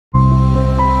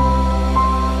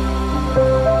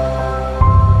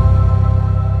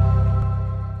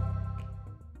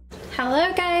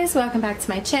guys, welcome back to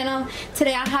my channel.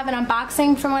 Today I have an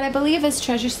unboxing from what I believe is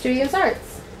Treasure Studios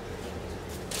Arts.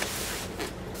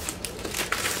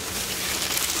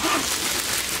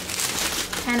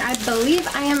 And I believe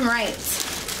I am right.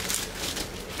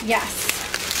 Yes.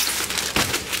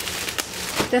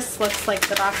 This looks like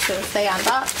the boxes they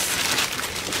unbox.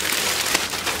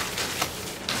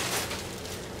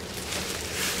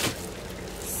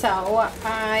 So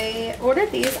I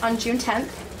ordered these on June 10th.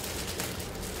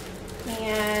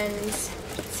 And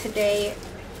today,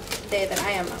 the day that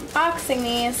I am unboxing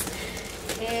these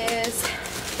is,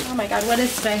 oh my god, what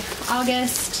is today?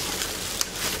 August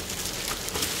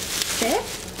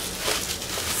 5th?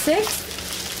 6th?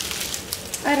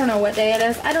 I don't know what day it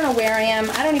is. I don't know where I am.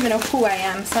 I don't even know who I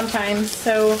am sometimes.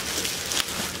 So,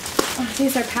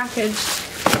 these are packaged.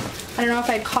 I don't know if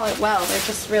I'd call it well. They're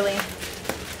just really...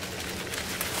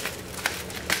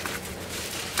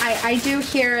 I do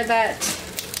hear that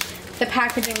the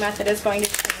packaging method is going to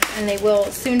change and they will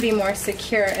soon be more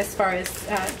secure as far as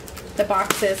the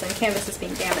boxes and canvases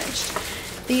being damaged.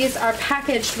 These are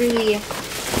packaged really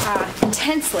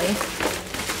intensely.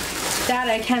 That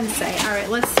I can say. Alright,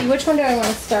 let's see. Which one do I want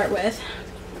to start with?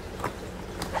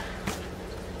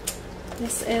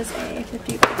 This is a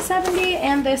 50 by 70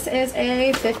 and this is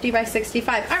a 50 by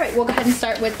 65. Alright, we'll go ahead and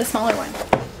start with the smaller one.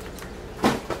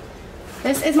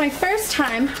 This is my first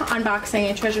time unboxing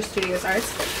a Treasure Studios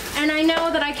Arts, and I know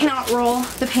that I cannot roll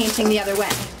the painting the other way,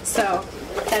 so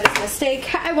that is a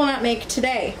mistake I will not make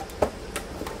today.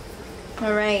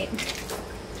 Alright,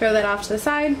 throw that off to the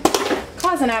side,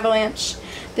 cause an avalanche.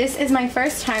 This is my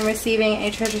first time receiving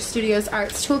a Treasure Studios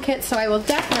Arts toolkit, so I will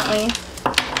definitely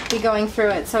be going through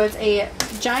it. So it's a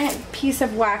giant piece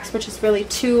of wax, which is really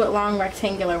two long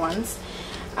rectangular ones.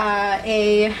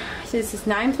 This is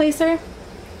 9-placer.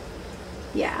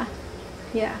 Yeah,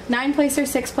 9-placer,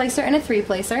 6-placer, and a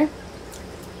 3-placer.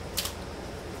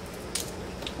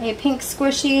 A pink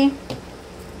squishy.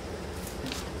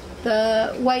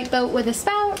 The white boat with a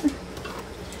spout.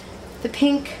 The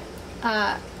pink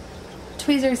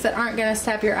tweezers that aren't going to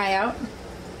stab your eye out,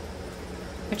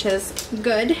 which is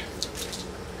good. And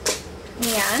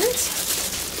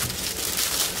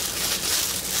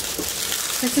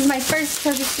this is my first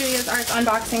Treasure Studios Arts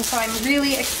unboxing, so I'm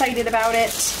really excited about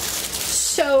it.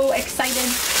 So excited.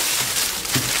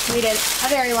 Waited a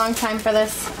very long time for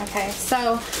this. Okay,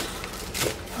 so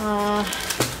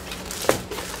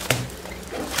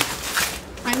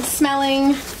I'm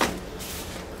smelling,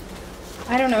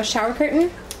 I don't know, shower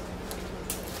curtain?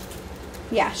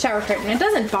 Yeah, shower curtain. It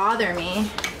doesn't bother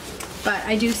me, but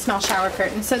I do smell shower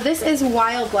curtain. So this is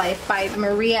Wildlife by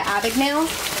Maria Abagnale.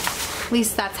 At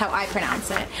least that's how I pronounce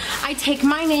it. I take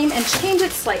my name and change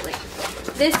it slightly.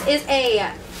 This is a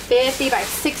 50 by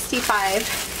 65.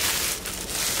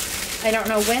 I don't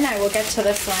know when I will get to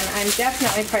this one. I'm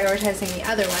definitely prioritizing the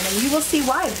other one, and you will see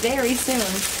why very soon.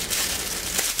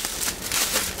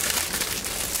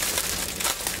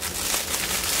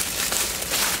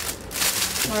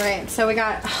 Alright, so we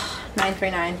got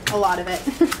 939, a lot of it.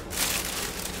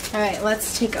 Alright,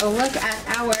 let's take a look at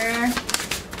our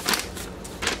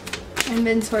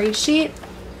inventory sheet.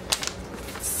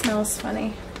 It smells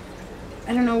funny.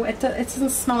 I don't know, it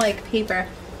doesn't smell like paper.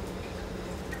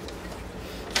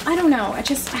 I don't know, it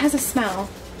just has a smell.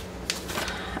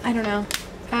 I don't know.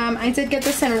 I did get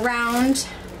this in round.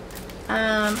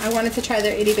 I wanted to try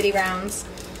their itty bitty rounds.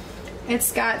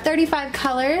 It's got 35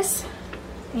 colors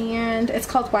and it's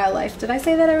called Wildlife. Did I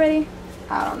say that already?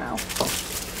 I don't know.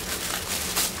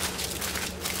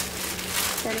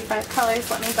 35 colors.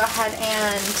 Let me go ahead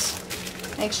and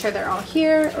make sure they're all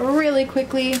here really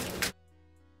quickly.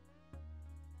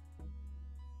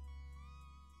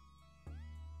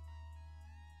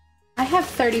 I have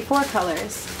 34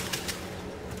 colors.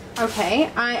 Okay,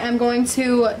 I am going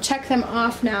to check them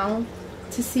off now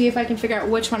to see if I can figure out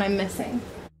which one I'm missing.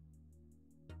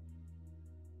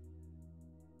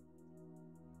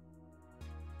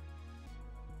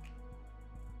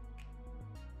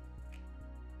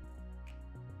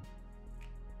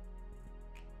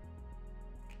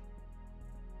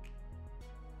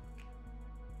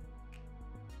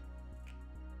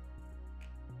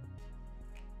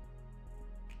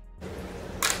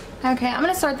 Okay, I'm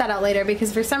going to sort that out later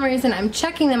because for some reason I'm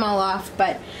checking them all off,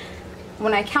 but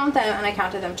when I count them, and I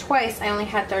counted them twice, I only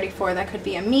had 34. That could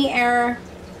be a me error.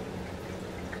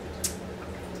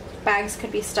 Bags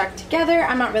could be stuck together.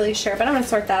 I'm not really sure, but I'm going to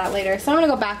sort that out later. So I'm going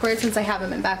to go backwards since I have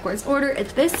them in backwards order at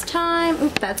this time.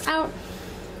 Oop, that's out.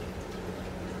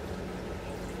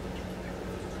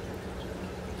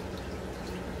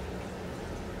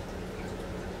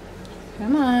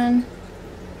 Come on.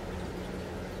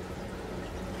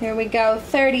 Here we go,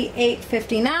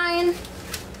 38.59,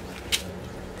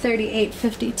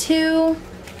 38.52,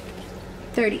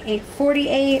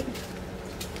 38.48,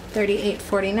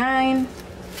 38.49,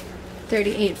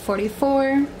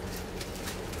 38.44,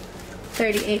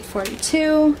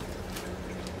 38.42,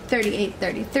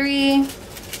 38.33,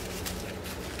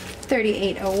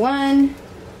 38.01,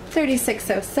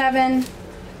 36.07,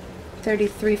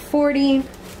 33.40,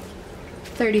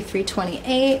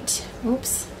 33.28,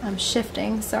 oops, I'm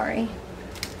shifting, sorry,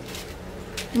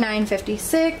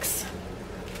 9.56,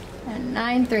 and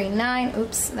 9.39,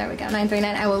 oops, there we go, 9.39.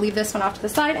 I will leave this one off to the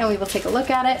side and we will take a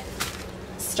look at it.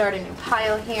 Start a new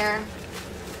pile here.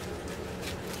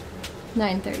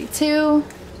 9.32,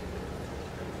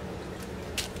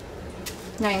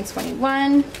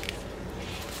 9.21,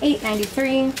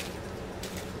 8.93,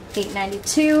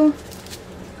 8.92,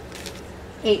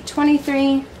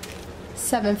 8.23,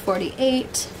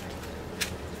 7.48,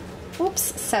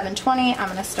 oops, 7.20. I'm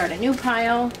going to start a new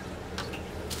pile.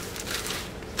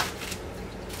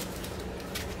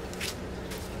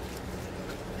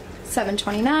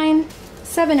 7.29,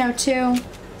 7.02,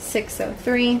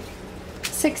 6.03,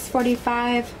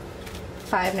 6.45,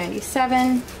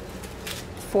 5.97,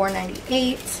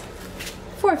 4.98,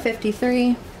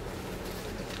 4.53,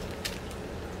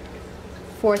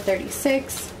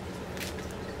 4.36,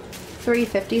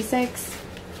 3.56,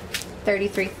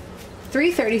 33,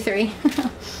 3.33,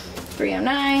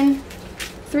 3.09,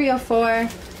 3.04,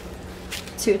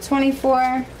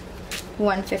 2.24,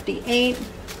 1.58,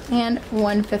 and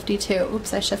 1.52.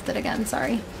 Oops, I shifted again,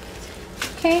 sorry.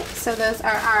 Okay, so those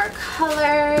are our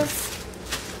colors.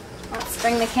 Let's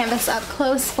bring the canvas up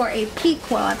close for a peek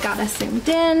while I've got us zoomed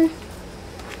in.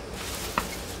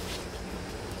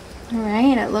 All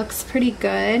right, it looks pretty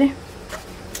good.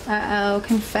 Uh-oh,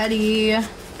 confetti.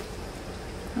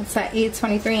 That's at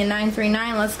 8.23 and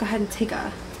 9.39. Let's go ahead and take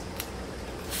a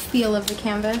feel of the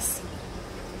canvas.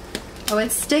 Oh,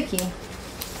 it's sticky.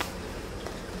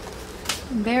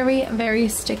 Very, very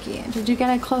sticky. Did you get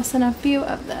a close enough view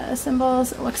of the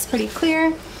symbols? It looks pretty clear.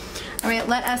 All right,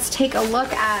 let us take a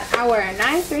look at our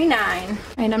 939. All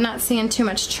right, I'm not seeing too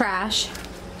much trash.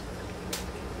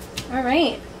 All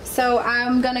right, so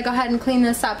I'm gonna go ahead and clean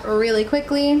this up really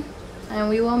quickly and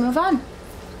we will move on.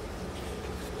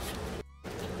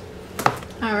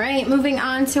 All right, moving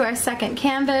on to our second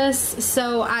canvas.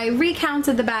 So I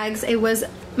recounted the bags. It was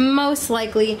most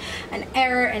likely an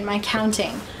error in my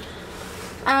counting.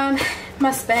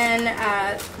 Must have been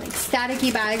like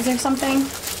staticky bags or something.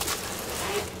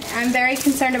 I'm very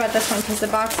concerned about this one because the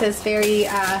box is very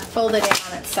folded in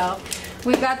on itself.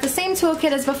 We've got the same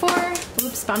toolkit as before.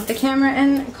 Oops, bumped the camera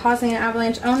in, causing an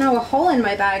avalanche. Oh no, a hole in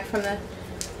my bag from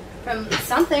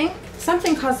something.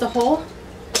 Something caused a hole.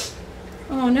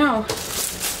 Oh no.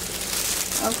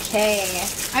 Okay,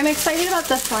 I'm excited about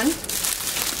this one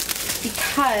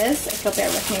because, if you'll bear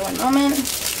with me one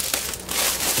moment.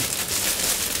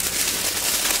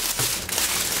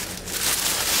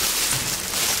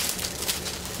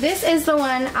 This is the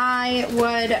one I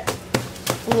would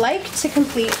like to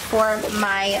complete for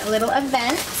my little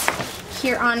event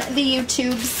here on the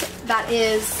YouTubes. That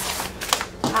is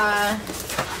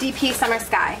DP Summer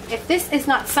Sky. If this is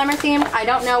not summer themed, I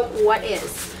don't know what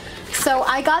is. So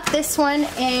I got this one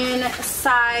in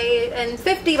size in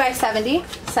 50 by 70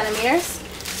 centimeters.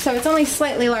 So it's only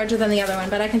slightly larger than the other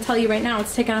one, but I can tell you right now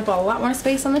it's taking up a lot more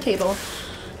space on the table.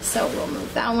 So we'll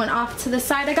move that one off to the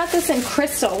side. I got this in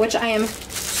Chrystal, which I am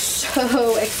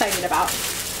so excited about.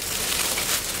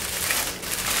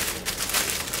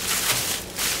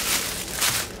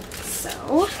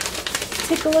 So,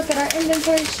 take a look at our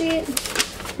inventory sheet.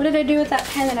 What did I do with that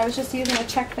pen that I was just using to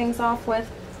check things off with?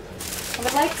 I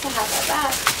would like to have that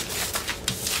back.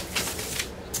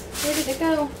 Where did it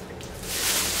go?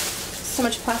 So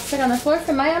much plastic on the floor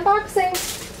from my unboxing.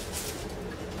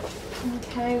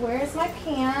 Okay, where's my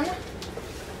pan?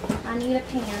 I need a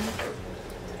pan.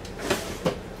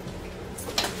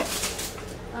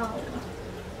 Oh,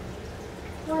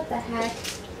 what the heck?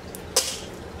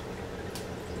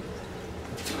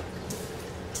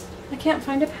 I can't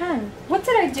find a pen. What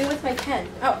did I do with my pen?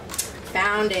 Oh,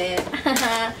 found it.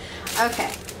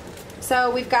 Okay, so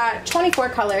we've got 24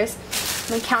 colors.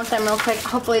 Let me count them real quick.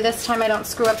 Hopefully this time I don't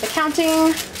screw up the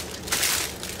counting.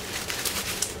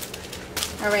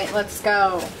 All right, let's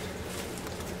go.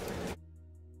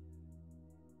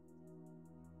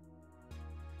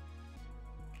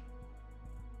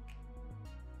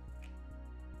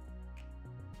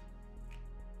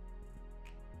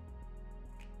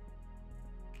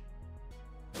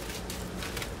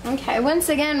 Okay, once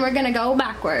again, we're gonna go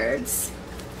backwards.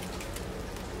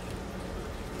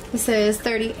 This is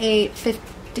 38,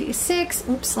 3856.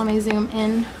 Oops, let me zoom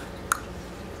in.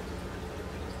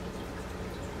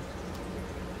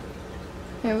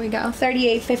 There we go.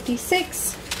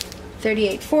 3856,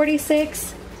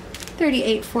 3846,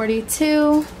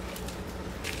 3842,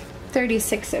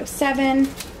 3607,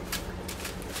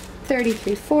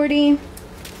 3340,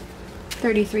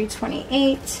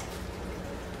 3328,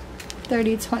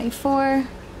 3024.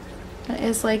 That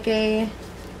is like a,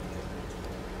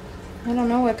 I don't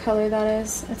know what color that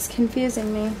is. It's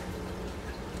confusing me.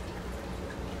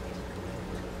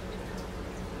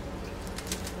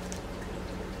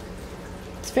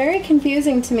 It's very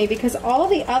confusing to me because all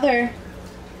the other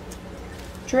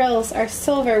drills are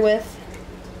silver with,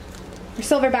 or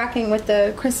silver backing with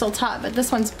the crystal top, but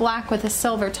this one's black with a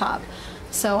silver top.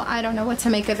 So I don't know what to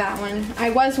make of that one. I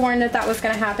was warned that that was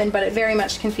going to happen, but it very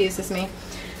much confuses me.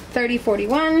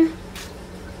 3041,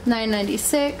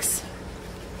 996,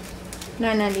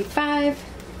 995,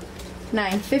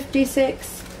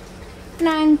 956,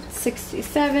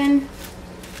 967,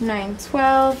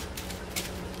 912,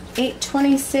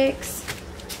 826,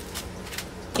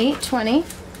 820,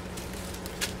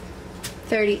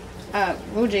 30,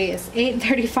 oh geez,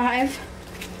 835,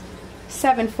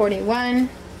 741,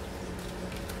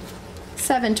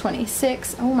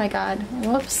 726, oh my god,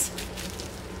 whoops.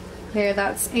 There,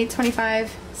 that's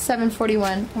 825,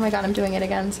 741, oh my god, I'm doing it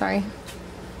again, sorry.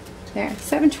 There,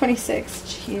 726,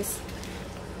 jeez.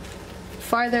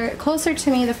 Farther, closer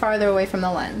to me, the farther away from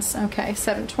the lens. Okay,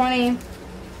 720,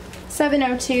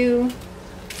 702,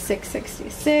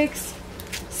 666,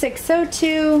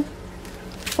 602,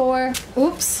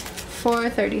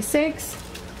 436,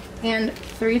 and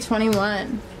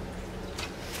 321.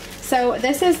 So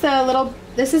this is the little,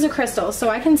 this is a crystal, so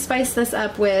I can spice this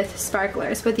up with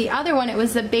sparklers. With the other one, it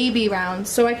was the baby round,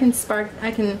 so I can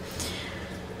I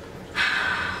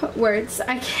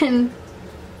can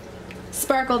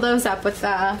sparkle those up with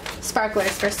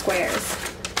sparklers for squares.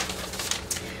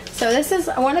 So this is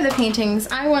one of the paintings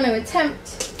I want to attempt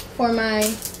for my, I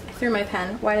threw my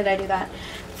pen, why did I do that?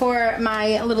 For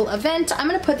my little event. I'm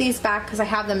going to put these back because I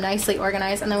have them nicely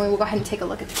organized, and then we will go ahead and take a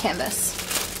look at the canvas.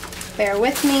 Bear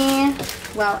with me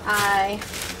while I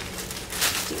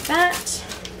do that.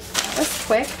 That was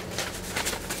quick.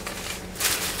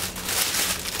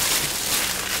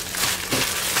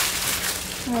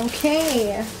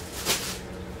 Okay,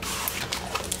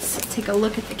 let's take a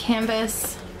look at the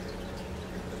canvas.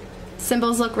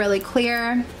 Symbols look really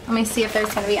clear. Let me see if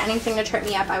there's going to be anything to trip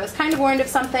me up. I was kind of warned of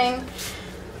something.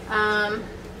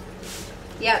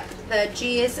 Yep, the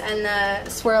G's and the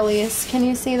swirlies. Can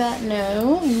you see that?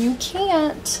 No, you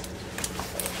can't.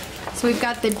 So we've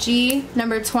got the G,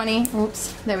 number 20.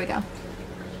 Oops, there we go.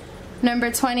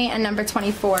 Number 20 and number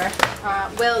 24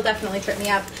 will definitely trip me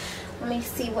up. Let me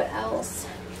see what else.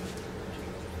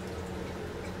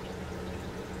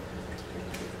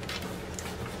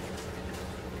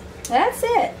 That's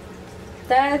it.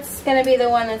 That's going to be the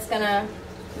one that's going to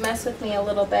mess with me a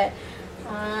little bit.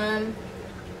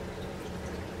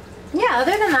 Yeah,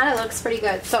 other than that, it looks pretty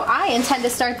good. So I intend to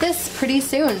start this pretty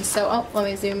soon. So, oh, let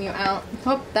me zoom you out.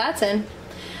 Oh, that's in.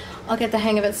 I'll get the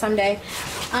hang of it someday.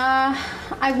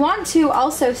 I want to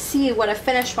also see what a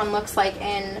finished one looks like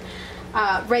in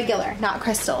regular, not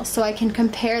crystal, so I can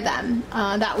compare them.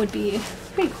 That would be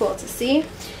pretty cool to see.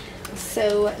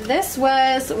 So this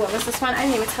was, what was this one? I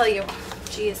didn't even tell you.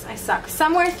 Jeez, I suck.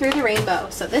 Somewhere Through the Rainbow.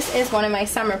 So this is one of my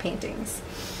summer paintings.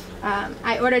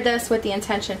 I ordered this with the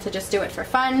intention to just do it for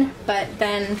fun, but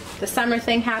then the summer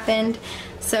thing happened.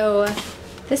 So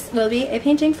this will be a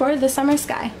painting for the summer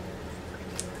sky.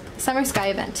 Summer sky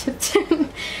event.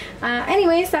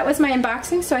 Anyways, that was my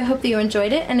unboxing, so I hope that you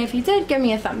enjoyed it, and if you did, give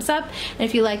me a thumbs up, and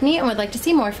if you like me and would like to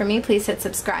see more from me, please hit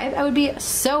subscribe. I would be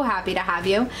so happy to have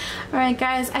you. Alright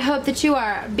guys, I hope that you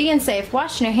are being safe,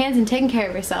 washing your hands, and taking care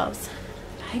of yourselves.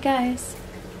 Bye guys.